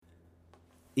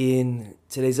In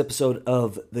today's episode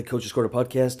of the Coach's Corner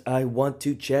podcast, I want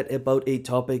to chat about a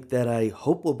topic that I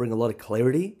hope will bring a lot of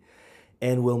clarity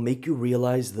and will make you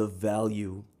realize the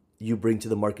value you bring to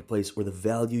the marketplace or the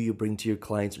value you bring to your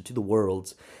clients or to the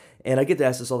world. And I get to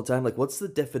ask this all the time, like, what's the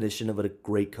definition of a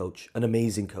great coach, an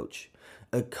amazing coach?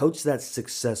 A coach that's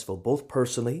successful, both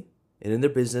personally and in their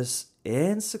business,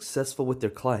 and successful with their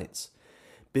clients,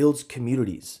 builds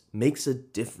communities, makes a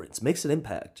difference, makes an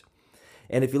impact.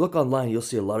 And if you look online, you'll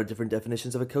see a lot of different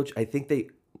definitions of a coach. I think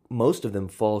most of them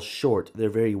fall short. They're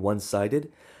very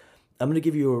one-sided. I'm going to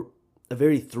give you a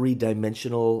very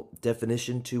three-dimensional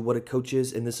definition to what a coach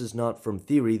is, and this is not from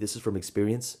theory, this is from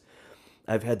experience.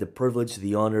 I've had the privilege,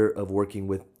 the honor of working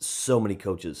with so many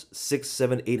coaches, 6,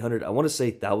 7, 800, I want to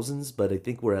say thousands, but I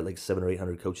think we're at like 7 or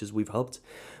 800 coaches we've helped.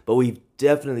 But we've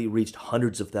definitely reached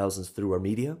hundreds of thousands through our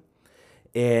media.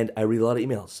 And I read a lot of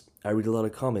emails. I read a lot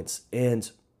of comments. And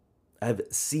I've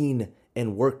seen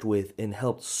and worked with and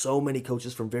helped so many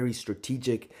coaches, from very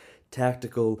strategic,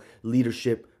 tactical,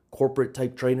 leadership, corporate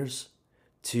type trainers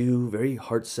to very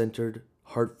heart-centered,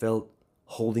 heartfelt,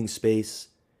 holding space,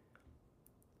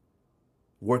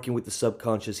 working with the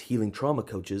subconscious, healing trauma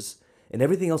coaches, and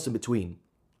everything else in between.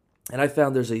 And I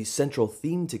found there's a central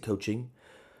theme to coaching,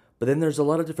 but then there's a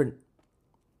lot of different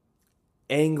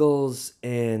angles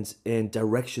and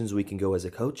directions we can go as a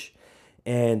coach.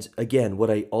 And again,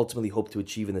 what I ultimately hope to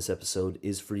achieve in this episode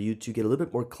is for you to get a little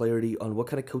bit more clarity on what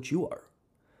kind of coach you are.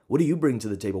 What do you bring to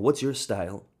the table? What's your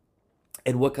style?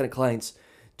 And what kind of clients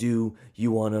do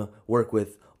you want to work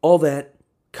with? All that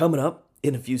coming up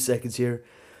in a few seconds here.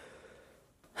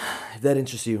 If that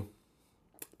interests you,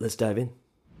 let's dive in.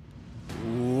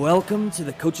 Welcome to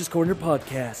the Coach's Corner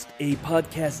podcast, a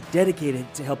podcast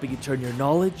dedicated to helping you turn your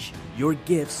knowledge, your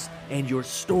gifts, and your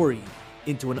story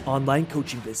into an online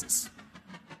coaching business.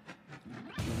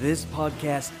 This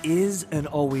podcast is and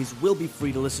always will be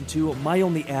free to listen to. My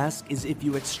only ask is, if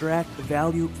you extract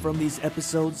value from these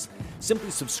episodes, simply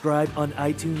subscribe on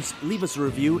iTunes, leave us a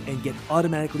review, and get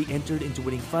automatically entered into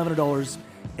winning $500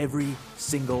 every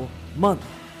single month.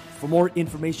 For more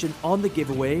information on the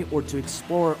giveaway or to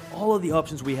explore all of the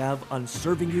options we have on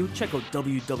serving you, check out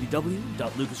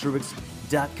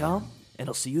www.lucasrubiks.com, and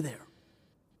I'll see you there.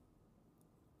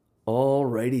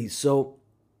 Alrighty, so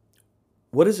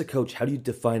what is a coach? How do you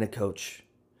define a coach?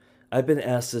 I've been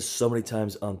asked this so many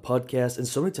times on podcasts and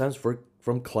so many times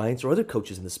from clients or other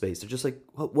coaches in the space. They're just like,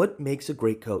 what makes a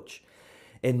great coach?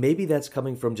 And maybe that's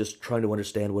coming from just trying to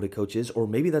understand what a coach is, or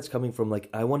maybe that's coming from like,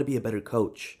 I want to be a better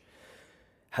coach.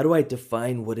 How do I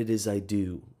define what it is I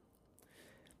do?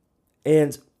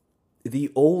 And the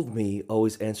old me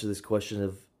always answered this question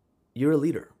of, you're a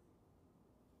leader.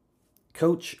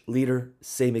 Coach, leader,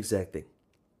 same exact thing.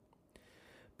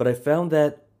 But I found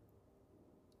that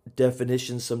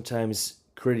definitions sometimes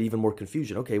create even more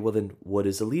confusion. Okay, well then what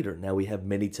is a leader? Now we have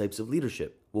many types of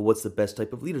leadership. Well, what's the best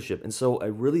type of leadership? And so I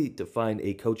really define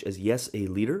a coach as, yes, a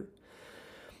leader.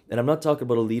 And I'm not talking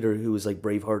about a leader who is like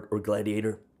Braveheart or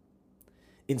Gladiator,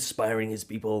 inspiring his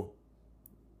people,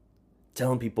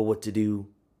 telling people what to do,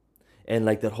 and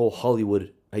like that whole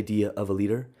Hollywood idea of a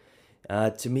leader.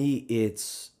 To me,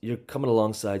 it's you're coming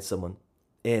alongside someone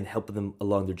and helping them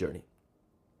along their journey.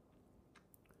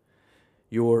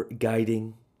 You're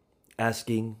guiding,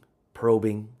 asking,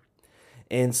 probing.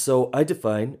 And so I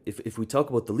define, if we talk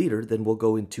about the leader, then we'll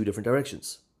go in two different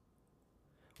directions.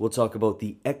 We'll talk about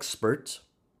the expert,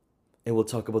 and we'll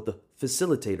talk about the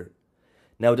facilitator.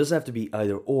 Now, it doesn't have to be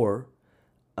either or.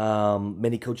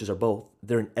 Many coaches are both.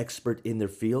 They're an expert in their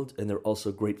field, and they're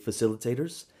also great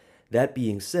facilitators. That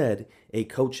being said, a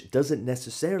coach doesn't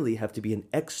necessarily have to be an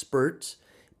expert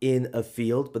in a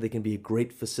field, but they can be a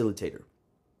great facilitator.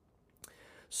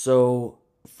 So,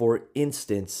 for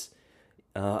instance,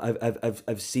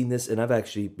 I've seen this, and I've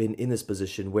actually been in this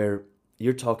position where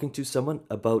you're talking to someone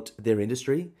about their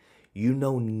industry. You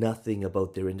know nothing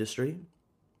about their industry,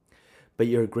 but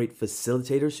you're a great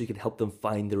facilitator, so you can help them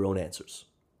find their own answers.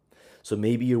 So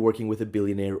maybe you're working with a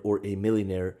billionaire or a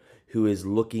millionaire who is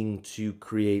looking to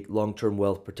create long-term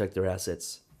wealth, protect their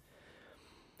assets.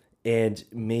 And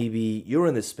maybe you're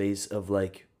in this space of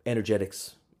like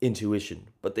energetics, intuition,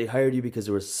 but they hired you because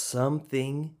there was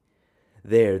something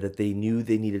there that they knew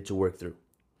they needed to work through.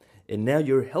 And now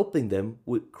you're helping them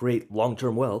create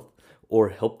long-term wealth, or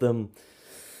help them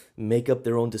make up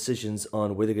their own decisions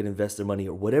on where they're going to invest their money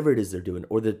or whatever it is they're doing,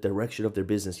 or the direction of their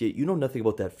business. Yet you know nothing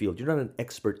about that field. You're not an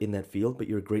expert in that field, but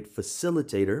you're a great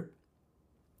facilitator,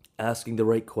 asking the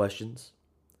right questions,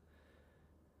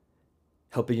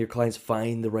 helping your clients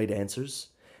find the right answers.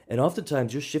 And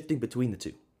oftentimes you're shifting between the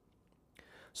two.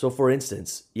 So for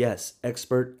instance, yes,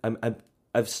 expert,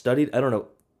 I've studied, I don't know,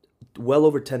 well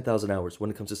over 10,000 hours when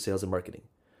it comes to sales and marketing.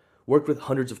 Worked with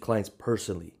hundreds of clients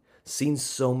personally. Seen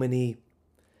so many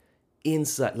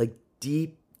inside, like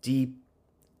deep, deep,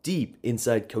 deep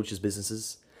inside coaches'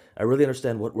 businesses. I really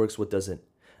understand what works, what doesn't.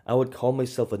 I would call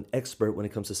myself an expert when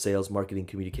it comes to sales, marketing,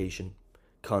 communication,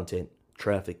 content,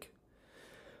 traffic,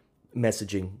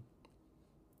 messaging.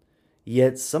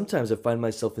 Yet sometimes I find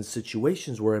myself in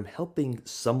situations where I'm helping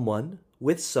someone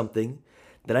with something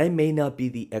that I may not be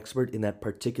the expert in that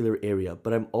particular area,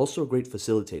 but I'm also a great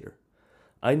facilitator.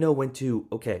 I know when to,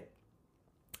 okay,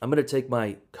 I'm going to take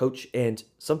my coach and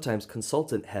sometimes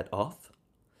consultant hat off,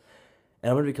 and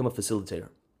I'm going to become a facilitator.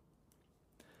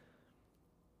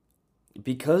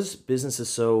 Because business is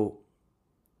so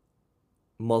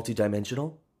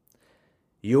multidimensional,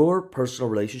 your personal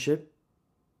relationship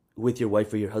with your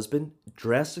wife or your husband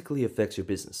drastically affects your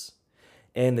business.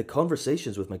 And the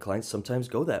conversations with my clients sometimes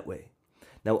go that way.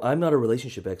 Now, I'm not a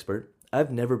relationship expert.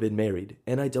 I've never been married,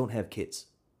 and I don't have kids.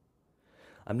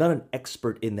 I'm not an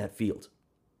expert in that field.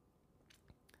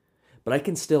 But I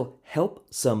can still help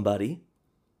somebody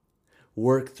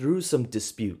work through some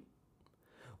dispute,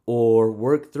 or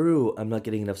work through I'm not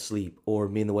getting enough sleep, or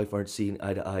me and the wife aren't seeing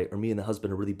eye to eye, or me and the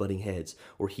husband are really butting heads,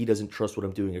 or he doesn't trust what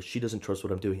I'm doing, or she doesn't trust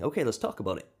what I'm doing. Okay, let's talk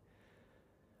about it.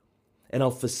 And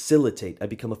I'll facilitate. I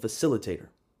become a facilitator.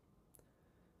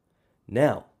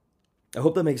 Now, I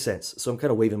hope that makes sense. So I'm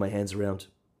kind of waving my hands around.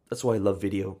 That's why I love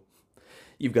video.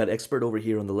 You've got expert over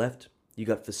here on the left. You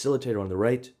got facilitator on the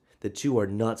right. The two are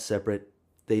not separate.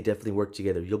 They definitely work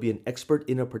together. You'll be an expert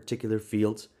in a particular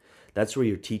field. That's where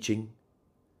you're teaching.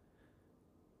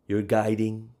 You're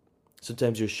guiding.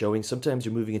 Sometimes you're showing. Sometimes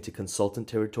you're moving into consultant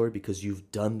territory because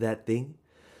you've done that thing.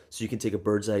 So you can take a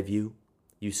bird's eye view.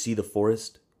 You see the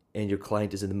forest, and your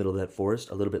client is in the middle of that forest,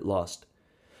 a little bit lost.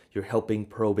 You're helping,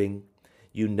 probing.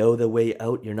 You know the way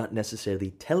out. You're not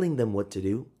necessarily telling them what to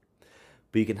do,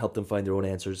 but you can help them find their own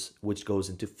answers, which goes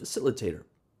into facilitator.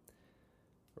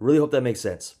 I really hope that makes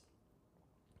sense.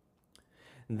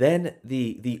 Then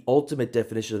the ultimate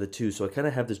definition of the two. So I kind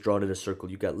of have this drawn in a circle.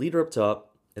 You got leader up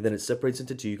top, and then it separates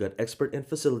into two. You got expert and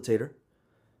facilitator.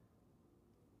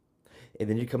 And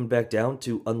then you're coming back down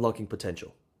to unlocking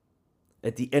potential.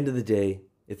 At the end of the day,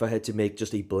 if I had to make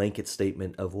just a blanket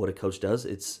statement of what a coach does,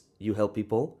 it's you help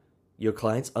people, your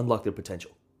clients, unlock their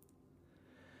potential.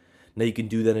 Now you can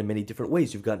do that in many different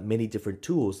ways. You've got many different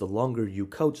tools. The longer you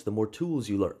coach, the more tools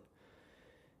you learn.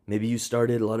 Maybe you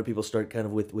started, a lot of people start kind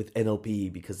of with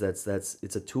NLP because it's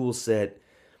a tool set.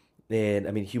 And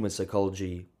I mean, human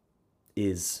psychology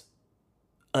is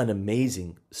an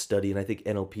amazing study. And I think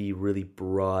NLP really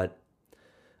brought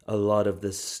a lot of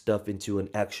this stuff into an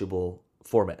actionable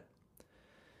format.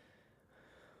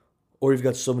 Or you've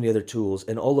got so many other tools,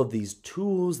 and all of these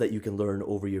tools that you can learn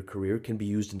over your career can be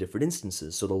used in different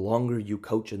instances. So the longer you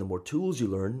coach and the more tools you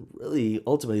learn, really,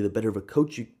 ultimately, the better of a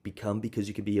coach you become because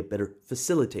you can be a better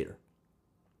facilitator.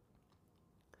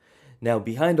 Now,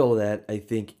 behind all of that, I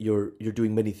think you're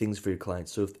doing many things for your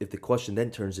clients. So if the question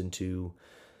then turns into,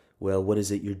 well, what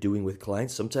is it you're doing with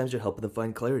clients? Sometimes you're helping them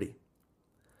find clarity.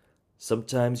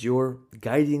 Sometimes you're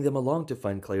guiding them along to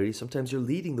find clarity. Sometimes you're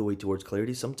leading the way towards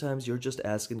clarity. Sometimes you're just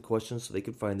asking questions so they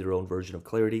can find their own version of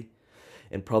clarity,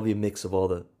 and probably a mix of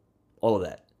all of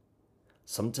that.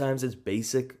 Sometimes it's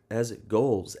basic as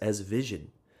goals, as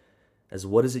vision, as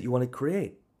what is it you want to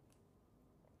create.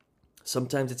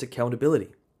 Sometimes it's accountability.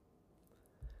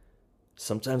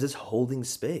 Sometimes it's holding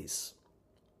space.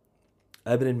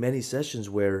 I've been in many sessions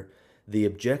where the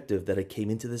objective that I came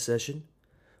into the session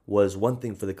was one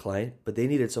thing for the client, but they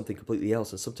needed something completely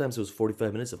else. And sometimes it was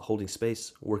 45 minutes of holding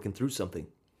space, working through something.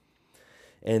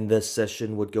 And the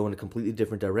session would go in a completely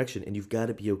different direction, and you've got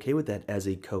to be okay with that as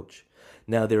a coach.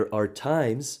 Now, there are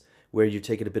times where you're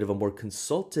taking a bit of a more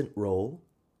consultant role,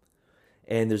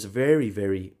 and there's a very,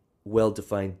 very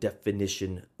well-defined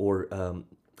definition or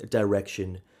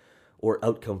direction or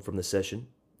outcome from the session,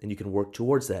 and you can work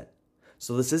towards that.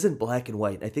 So this isn't black and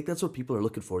white. I think that's what people are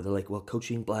looking for. They're like, well,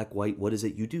 coaching, black, white, what is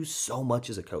it? You do so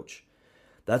much as a coach.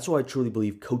 That's why I truly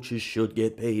believe coaches should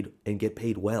get paid and get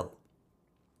paid well.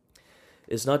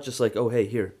 It's not just like, oh, hey,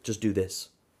 here, just do this.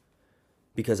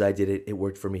 Because I did it, it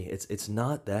worked for me. It's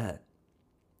not that.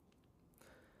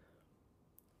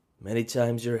 Many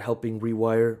times you're helping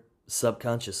rewire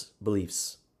subconscious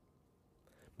beliefs.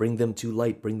 Bring them to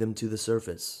light, bring them to the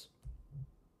surface.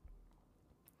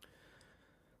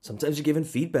 Sometimes you're giving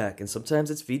feedback, and sometimes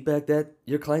it's feedback that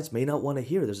your clients may not want to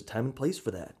hear. There's a time and place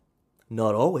for that.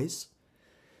 Not always.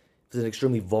 If it's an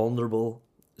extremely vulnerable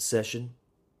session,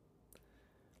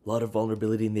 a lot of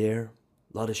vulnerability in the air,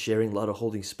 a lot of sharing, a lot of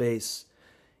holding space,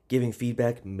 giving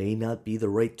feedback may not be the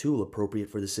right tool appropriate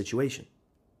for the situation.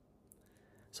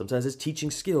 Sometimes it's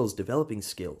teaching skills, developing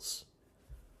skills.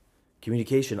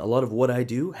 Communication, a lot of what I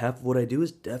do, half of what I do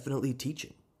is definitely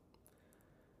teaching.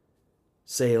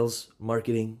 Sales,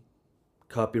 marketing,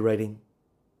 copywriting,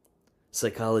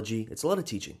 psychology, it's a lot of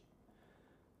teaching.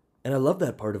 And I love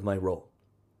that part of my role.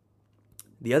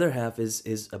 The other half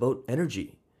is about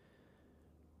energy.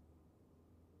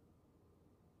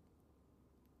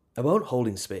 About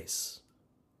holding space.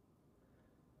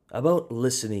 About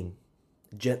listening,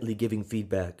 gently giving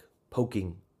feedback,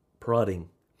 poking, prodding,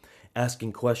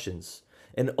 asking questions.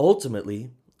 And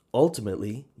ultimately,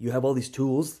 you have all these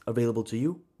tools available to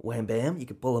you. Wham bam, you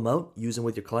can pull them out, use them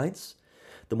with your clients.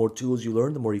 The more tools you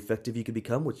learn, the more effective you can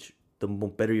become, which the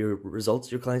better your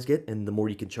results your clients get, and the more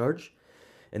you can charge,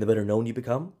 and the better known you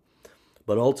become.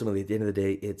 But ultimately, at the end of the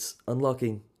day, it's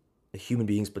unlocking a human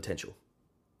being's potential.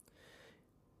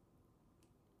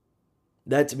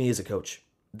 That to me is a coach.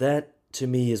 That to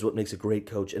me is what makes a great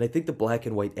coach. And I think the black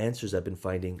and white answers I've been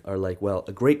finding are like, well,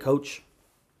 a great coach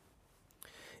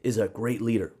is a great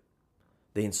leader.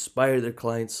 They inspire their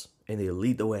clients and they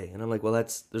lead the way. And I'm like, well,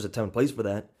 there's a time and place for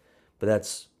that, but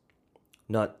that's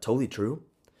not totally true.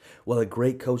 Well, a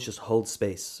great coach just holds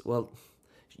space. Well,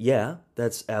 yeah,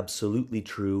 that's absolutely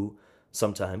true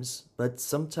sometimes, but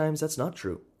sometimes that's not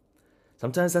true.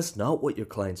 Sometimes that's not what your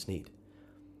clients need.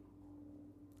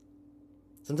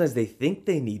 Sometimes they think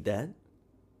they need that,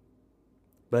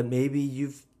 but maybe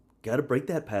you've got to break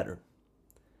that pattern.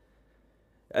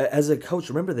 As a coach,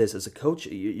 remember this, as a coach,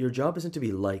 your job isn't to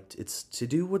be liked, it's to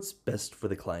do what's best for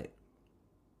the client.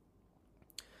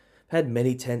 I've had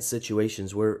many tense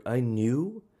situations where I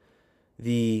knew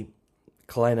the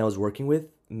client I was working with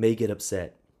may get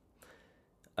upset.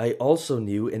 I also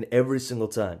knew, and every single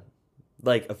time,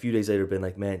 like a few days later, been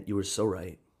like, man, you were so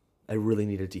right. I really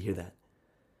needed to hear that.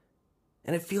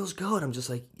 And it feels good. I'm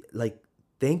just like,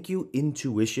 thank you,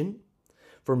 intuition,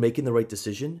 for making the right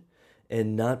decision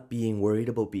and not being worried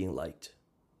about being liked.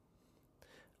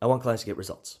 I want clients to get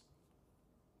results.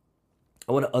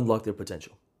 I want to unlock their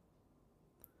potential.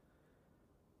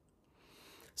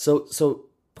 So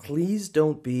please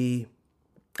don't be,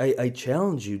 I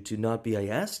challenge you to not be, I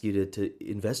ask you to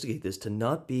investigate this, to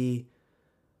not be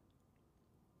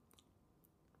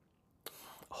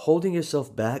holding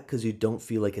yourself back because you don't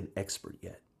feel like an expert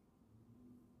yet.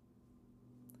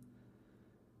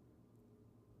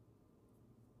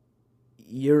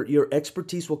 Your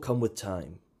expertise will come with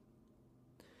time.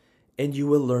 And you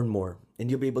will learn more. And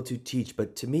you'll be able to teach.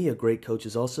 But to me, a great coach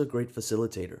is also a great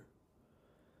facilitator.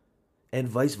 And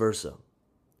vice versa.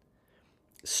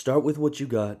 Start with what you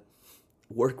got.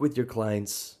 Work with your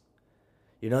clients.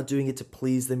 You're not doing it to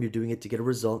please them. You're doing it to get a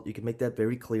result. You can make that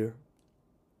very clear.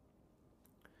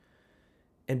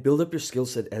 And build up your skill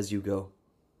set as you go.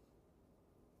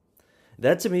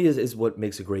 That to me is what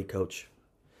makes a great coach.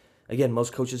 Again,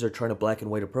 most coaches are trying a black and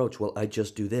white approach. Well, I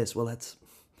just do this. Well, that's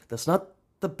not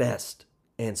the best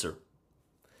answer.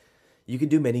 You can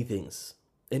do many things,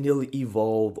 and you'll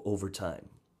evolve over time.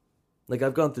 Like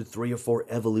I've gone through 3 or 4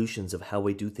 evolutions of how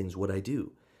I do things, what I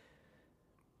do.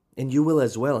 And you will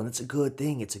as well, and it's a good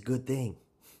thing. It's a good thing.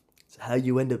 It's how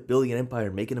you end up building an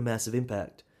empire, making a massive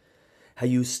impact. How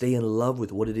you stay in love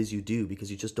with what it is you do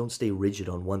because you just don't stay rigid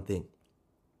on one thing.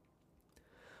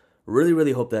 Really,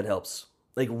 really hope that helps.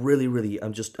 Like really,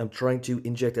 I'm trying to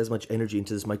inject as much energy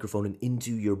into this microphone and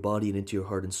into your body and into your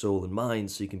heart and soul and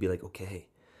mind so you can be like, okay,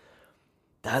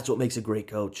 that's what makes a great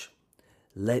coach.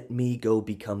 Let me go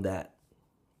become that.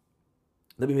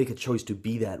 Let me make a choice to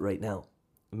be that right now.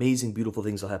 Amazing, beautiful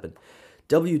things will happen.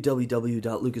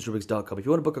 www.lucasrubiks.com. If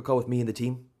you want to book a call with me and the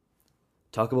team,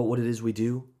 talk about what it is we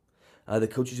do. The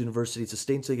Coaches University, it's a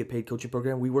stay until you get paid coaching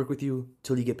program. We work with you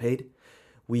till you get paid.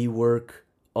 We work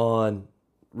on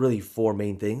really 4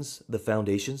 main things. The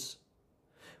foundations,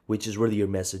 which is really your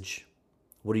message.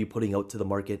 What are you putting out to the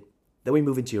market? Then we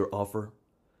move into your offer.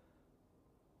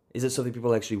 Is it something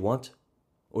people actually want?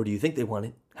 Or do you think they want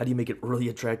it? How do you make it really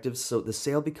attractive? So the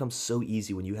sale becomes so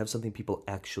easy when you have something people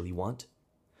actually want.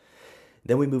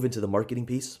 Then we move into the marketing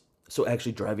piece. So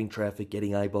actually driving traffic,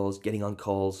 getting eyeballs, getting on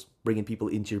calls, bringing people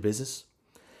into your business.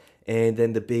 And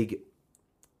then the big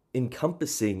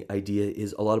encompassing idea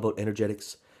is a lot about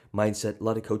energetics, mindset. A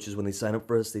lot of coaches, when they sign up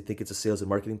for us, they think it's a sales and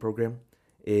marketing program.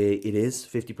 It is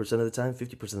 50% of the time.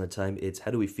 50% of the time, it's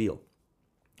how do we feel?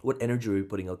 What energy are we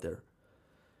putting out there?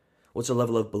 What's our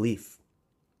level of belief?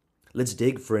 Let's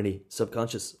dig for any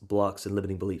subconscious blocks and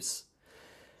limiting beliefs.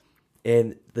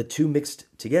 And the two mixed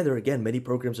together, again, many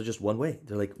programs are just one way.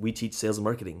 They're like, we teach sales and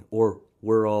marketing, or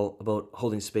we're all about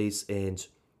holding space and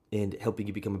helping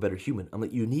you become a better human. I'm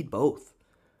like, you need both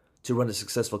to run a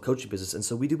successful coaching business. And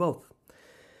so we do both.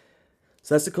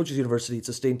 So that's the Coaches University. It's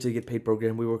a stay until you get paid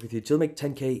program. We work with you to make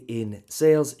 10K in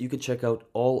sales. You can check out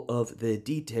all of the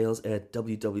details at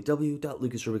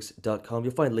www.lucasrubix.com.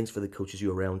 You'll find links for the Coaches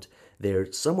U around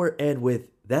there somewhere. And with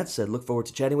that said, look forward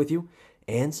to chatting with you,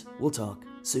 and we'll talk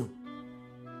soon.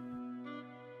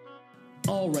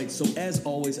 All right, so as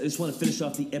always, I just want to finish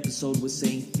off the episode with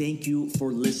saying thank you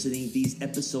for listening. These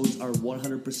episodes are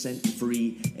 100%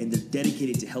 free, and they're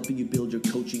dedicated to helping you build your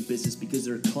coaching business because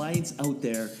there are clients out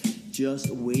there just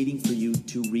waiting for you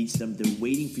to reach them. They're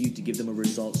waiting for you to give them a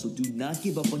result. So do not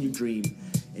give up on your dream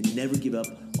and never give up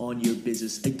on your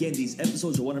business. Again, these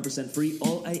episodes are 100% free.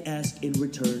 All I ask in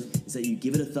return is that you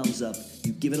give it a thumbs up,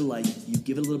 you give it a like, you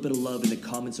give it a little bit of love in the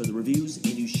comments or the reviews,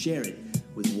 and you share it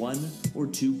with 1 or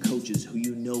 2 coaches who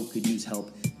you know could use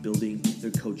help building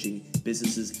their coaching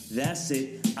businesses. That's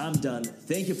it. I'm done.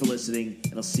 Thank you for listening,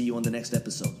 and I'll see you on the next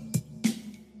episode.